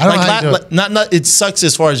 man. I don't know how you do it. Not it sucks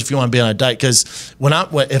as far as if you want to be on a diet, because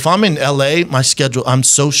if I'm in LA, my schedule, I'm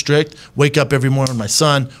so strict. Wake up every morning with my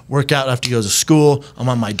son, work out after he goes to school. I'm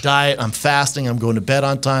on my diet. I'm fasting. I'm going to bed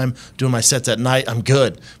on time. Doing my sets at night. I'm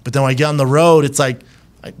good. But then when I get on the road, it's like,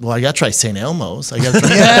 well, I got to try St. Elmo's. I got to try.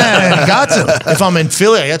 Yeah, you got to. If I'm in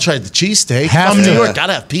Philly, I got to try the cheesesteak. If Have I'm in to. New York, got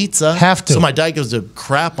to have pizza. Have to. So my diet goes to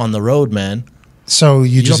crap on the road, man. So you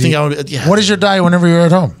You don't just think eat- I would? Yeah. What is your diet whenever you're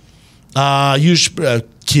at home? Use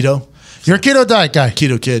keto. You're a keto diet guy.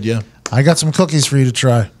 Keto kid, yeah. I got some cookies for you to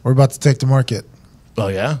try. We're about to take to market. Oh,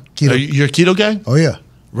 yeah? Keto. You're a keto guy? Oh yeah.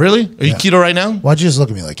 Really? Are you keto right now? Why'd you just look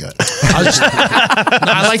at me like that?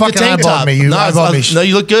 I like the fucking tank eyeballed top. me. You no, eyeballed me. no,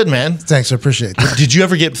 you look good, man. Thanks, I appreciate it. Did you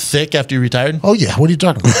ever get thick after you retired? Oh yeah, what are you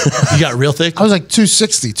talking about? You got real thick? I was like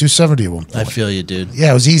 260, 270 at one point. I feel you, dude.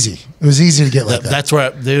 Yeah, it was easy. It was easy to get like that. That's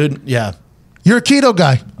where, dude, yeah, You're a keto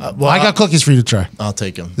guy. well, I got cookies for you to try. I'll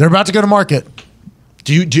take them. They're about to go to market.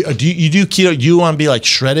 Do you do keto? You want to be like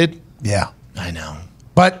shredded? Yeah. I know.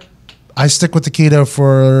 But I stick with the keto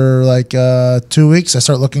for like 2 weeks. I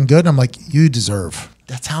start looking good. And I'm like, you deserve.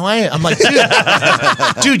 That's how I am. I'm like,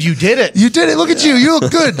 dude, you did it. You did it. Look at you. You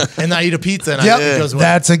look good. And I eat a pizza and Yep. it goes well.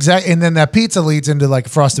 That's exact. And then that pizza leads into like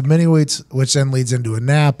frosted mini wheats, which then leads into a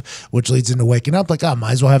nap, which leads into waking up. Like,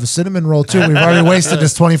 might as well have a cinnamon roll too. We've already wasted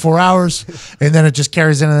this 24 hours. And then it just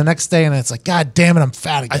carries into the next day. And it's like, God damn it, I'm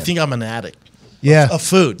fat again. I think I'm an addict yeah. of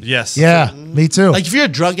food. Yes. Yeah. Me too. Like if you're a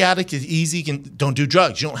drug addict, it's easy. Don't do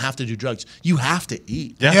drugs. You don't have to do drugs. You have to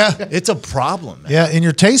eat. Yeah. It's a problem, man. Yeah. And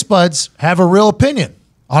your taste buds have a real opinion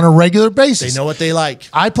on a regular basis. They know what they like.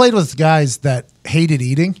 I played with guys that hated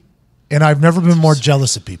eating, and I've never been more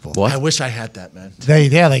jealous of people. What? I wish I had that, man. They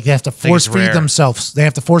have to force it's feed rare. themselves. They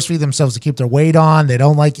have to force feed themselves to keep their weight on. They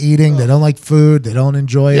don't like eating. They don't like food. They don't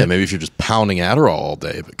enjoy Yeah, it. maybe if you're just pounding Adderall all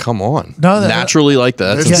day, but come on. No, that- Naturally like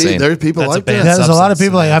that. That's There's, insane. there's people That's a like bad that. There's a lot of substance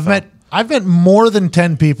people. in Like the I've met more than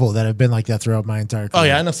 10 people that have been like that throughout my entire career. Oh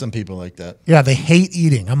yeah, I know some people like that. Yeah, they hate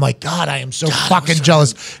eating. I'm like, God, I am so fucking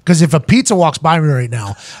jealous. Because if a pizza walks by me right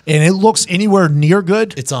now and it looks anywhere near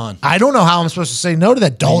good, It's on. I don't know how I'm supposed to say no to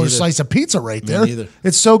that dollar neither. slice of pizza right there. neither.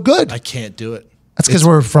 It's so good. I can't do it. That's because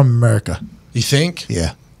we're from America. You think?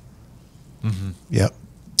 Yeah. Yep.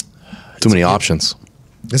 Too many options.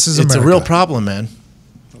 This is It's America. a real problem, man.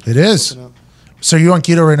 It is. So you on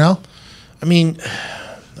keto right now? I mean,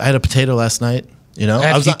 I had a potato last night. You know,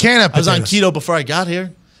 Heck, you can't have I was on potatoes. keto before I got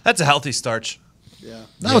here. That's a healthy starch.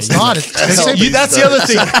 No, it's not. They say That's the other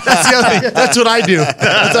thing. That's the other thing. That's what I do.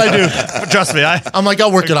 That's what I do. Trust me, I'm like,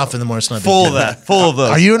 I'll work it off in the morning. It's not a big full of deal. that. Full of those.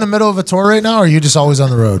 Are you in the middle of a tour right now, or are you just always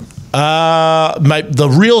on the road? The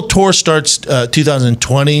real tour starts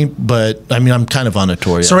 2020, but I mean, I'm kind of on a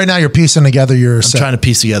tour. Yeah. So right now you're piecing together your I'm set. trying to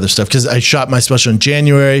piece together stuff because I shot my special in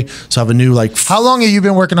January, so I have a new like How long have you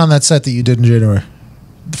been working on that set that you did in January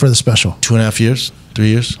for the special? 2.5 years, 3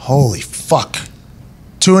 years. Holy fuck.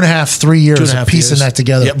 2.5, 3 years 2.5 of piecing years. that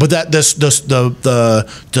together. Yeah, but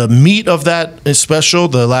the meat of that is special.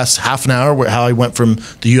 The last half an hour, where how I went from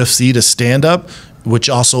the UFC to stand up, which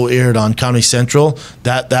also aired on Comedy Central.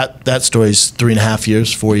 That story is 3.5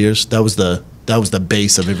 years, 4 years. That was the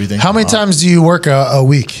base of everything. How many times do you work a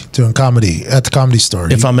week doing comedy at the Comedy Store?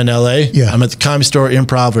 If I'm in LA, Yeah. I'm at the Comedy Store,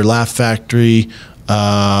 Improv, or Laugh Factory.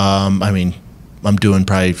 I mean, I'm doing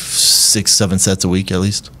probably 6-7 sets a week at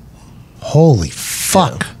least. Holy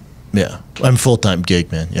fuck. Yeah, I'm a full-time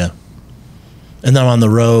gig, man. Yeah, and then I'm on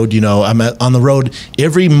the road. You know, on the road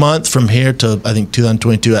every month from here to I think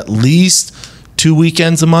 2022, at least 2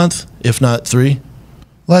 weekends a month, if not 3.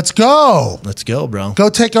 Let's go. Let's go, bro. Go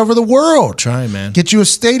take over the world. Try, man. Get you a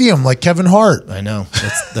stadium like Kevin Hart. I know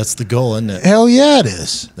that's the goal, isn't it? Hell yeah, it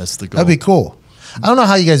is. That's the goal. That'd be cool. I don't know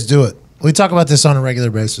how you guys do it. We talk about this on a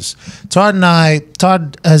regular basis. Todd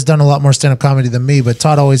has done a lot more stand-up comedy than me, but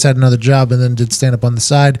Todd always had another job and then did stand-up on the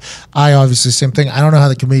side. I obviously same thing. I don't know how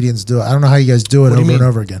the comedians do it. I don't know how you guys do it do you over and mean?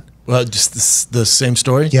 over again. Well, just the same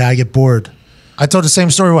story. Yeah, I get bored. I told the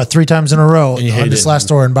same story, 3 times in a row And you on hate this it. last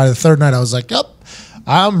tour, and by the third night I was like, yep,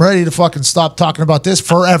 I'm ready to fucking stop talking about this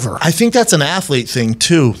forever. I think that's an athlete thing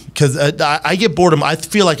too, because I get bored of. I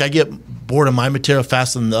feel like I get bored of my material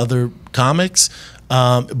faster than the other comics.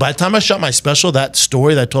 By the time I shot my special, that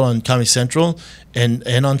story that I told on Comedy Central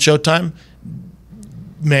and on Showtime,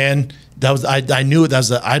 man, that was I knew that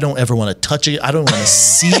was I don't ever want to touch it. I don't want to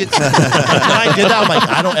see it. When I did that, I'm like,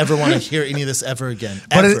 I don't ever want to hear any of this ever again.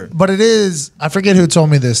 Ever. But it is. I forget who told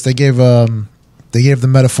me this. They gave the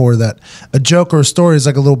metaphor that a joke or a story is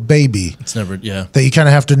like a little baby. It's never, yeah. That you kind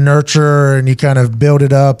of have to nurture and you kind of build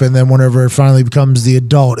it up, and then whenever it finally becomes the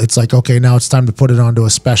adult, it's like, okay, now it's time to put it onto a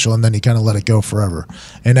special, and then you kind of let it go forever.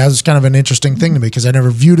 And that was kind of an interesting thing to me because I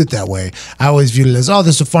never viewed it that way. I always viewed it as, oh,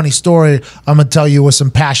 this is a funny story. I'm going to tell you with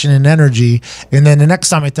some passion and energy, and then the next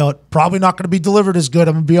time I tell it, probably not going to be delivered as good.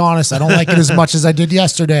 I'm going to be honest. I don't like it as much as I did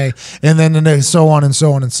yesterday, and then so on and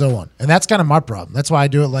so on and so on. And that's kind of my problem. That's why I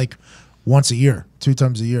do it like once a year, 2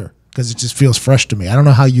 times a year, because it just feels fresh to me. I don't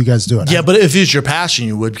know how you guys do it. Yeah, but if it's your passion,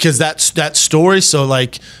 you would, because that's that story. So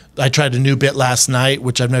like, I tried a new bit last night,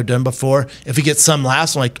 which I've never done before. If it gets some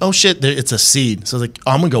laughs, I'm like, oh shit, it's a seed. So like,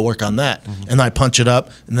 I'm gonna go work on that, and then I punch it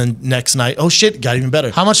up, and then next night, oh shit, it got even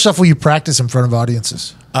better. How much stuff will you practice in front of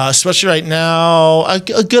audiences? Especially right now, a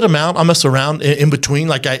good amount. I mess around in between,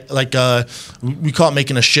 we call it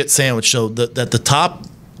making a shit sandwich. So that the top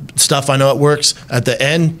stuff I know it works, at the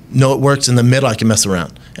end know it works, in the middle I can mess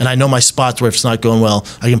around, and I know my spots where if it's not going well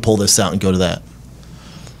I can pull this out and go to that.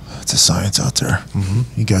 It's a science out there.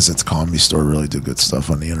 You guys at the Comedy Store really do good stuff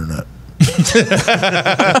on the internet.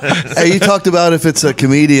 Hey, you talked about if it's a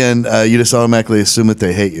comedian, you just automatically assume that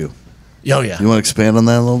they hate you. Oh yeah. You want to expand on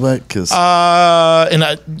that a little bit?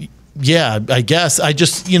 Yeah, I guess I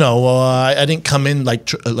just I didn't come in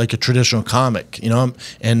like a traditional comic, I'm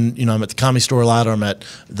at the Comedy Store a lot, or I'm at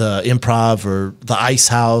the Improv or the Ice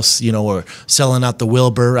House, or selling out the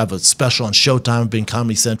Wilbur. I have a special on Showtime, being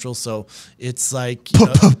Comedy Central, so it's like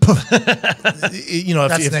That's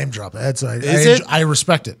name drop. That's I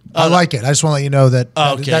respect it. I like it. I just want to let you know that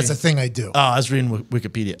okay. That's a thing I do. Oh, I was reading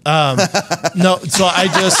Wikipedia. No, so I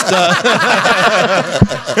just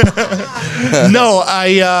no,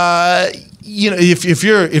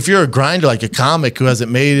 if you're a grinder like a comic who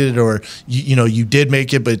hasn't made it, or you did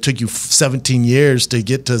make it but it took you 17 years to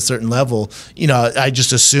get to a certain level, I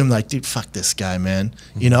just assume like, dude, fuck this guy, man.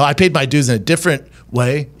 I paid my dues in a different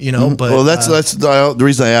way, but well, that's the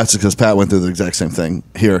reason I asked is because Pat went through the exact same thing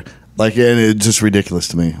here. Like, and it's just ridiculous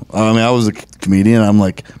to me. I mean, I was a comedian. I'm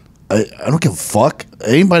like, I don't give a fuck.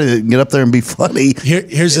 Anybody that can get up there and be funny.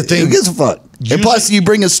 Here's the thing. Who gives a fuck? And plus, you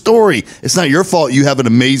bring a story. It's not your fault you have an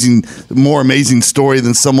more amazing story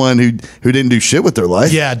than someone who didn't do shit with their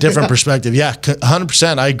life. Yeah, different perspective. Yeah,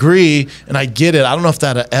 100%. I agree, and I get it. I don't know if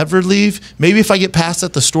that'll ever leave. Maybe if I get past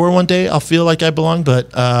at the store one day, I'll feel like I belong,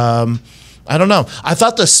 but I don't know. I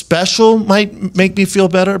thought the special might make me feel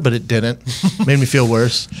better, but it didn't. Made me feel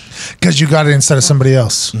worse. Because you got it instead of somebody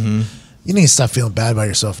else. You need to stop feeling bad about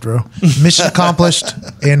yourself, Drew. Mission accomplished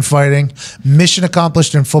in fighting. Mission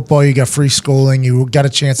accomplished in football. You got free schooling. You got a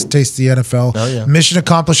chance to taste the NFL. Oh, yeah. Mission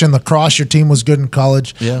accomplished in lacrosse. Your team was good in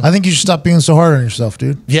college. Yeah. I think you should stop being so hard on yourself,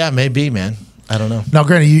 dude. Yeah, maybe, man. I don't know. Now,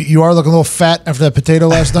 granted, you are looking a little fat after that potato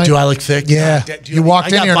last night. Do I look thick? Yeah. You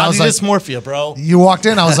walked in here and I was like, dysmorphia, bro. You walked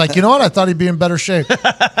in, I was like, you know what? I thought he'd be in better shape. That's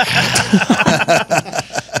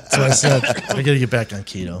what I said. I gotta get back on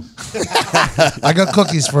keto. I got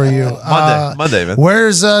cookies for you. Monday, man.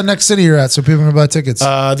 Where's next city you're at so people can buy tickets?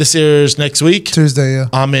 This year's next week. Tuesday, yeah.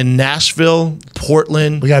 I'm in Nashville,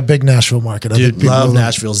 Portland. We got a big Nashville market. Dude, love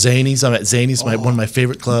Nashville. Zanies. I'm at Zanies, one of my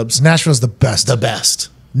favorite clubs. Nashville's the best. The best.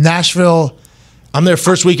 Nashville. I'm there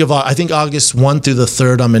first week of, I think August 1 through the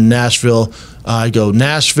 3rd. I'm in Nashville. I go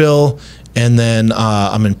Nashville, and then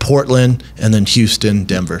I'm in Portland, and then Houston,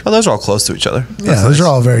 Denver. Oh, those are all close to each other. Yeah, those are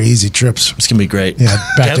all very easy trips. It's going to be great.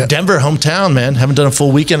 Yeah, Denver, hometown, man. Haven't done a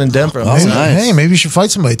full weekend in Denver. Oh, nice. Hey, maybe you should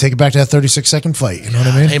fight somebody. Take it back to that 36-second fight. You know what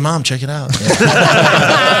I mean? Hey, Mom, check it out.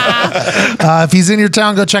 If he's in your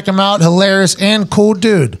town, go check him out. Hilarious and cool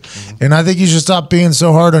dude. And I think you should stop being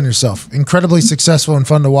so hard on yourself. Incredibly successful and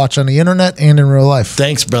fun to watch on the internet and in real life.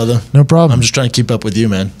 Thanks, brother. No problem. I'm just trying to keep up with you,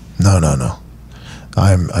 man. No.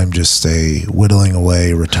 I'm just a whittling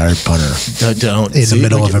away retired punter Don't in the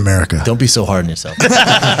middle of America. Don't be so hard on yourself.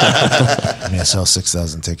 I mean, I sell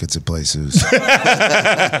 6,000 tickets at places.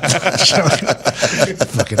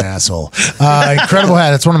 Fucking asshole. Incredible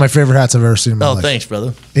hat. It's one of my favorite hats I've ever seen in my life. Oh, thanks,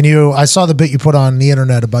 brother. And I saw the bit you put on the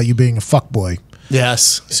internet about you being a fuckboy.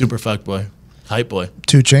 Yes, super fuck boy, hype boy.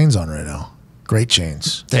 2 chains on right now. Great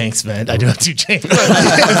chains. Thanks, man. I do have 2 chains.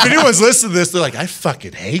 If anyone's listening to this, they're like, I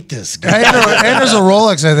fucking hate this guy. And there's a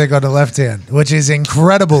Rolex, I think, on the left hand, which is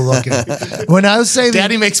incredible looking. When I say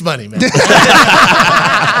Daddy makes money, man.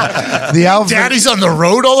 The outfit. Daddy's on the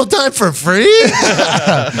road all the time for free?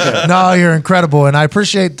 No, you're incredible, and I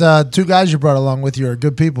appreciate two guys you brought along with you. Are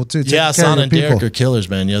good people too. Yeah, Taking care of Hassan your and people. Derek are killers,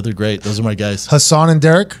 man. Yeah, they're great. Those are my guys. Hassan and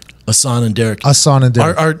Derek. Hassan and Derek. Hassan and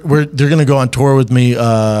Derek. They're going to go on tour with me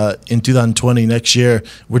in 2020 next year.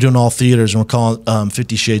 We're doing all theaters, and we're calling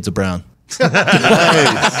 50 Shades of Brown.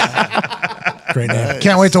 Great name.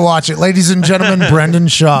 Can't wait to watch it. Ladies and gentlemen, Brendan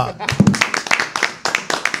Schaub.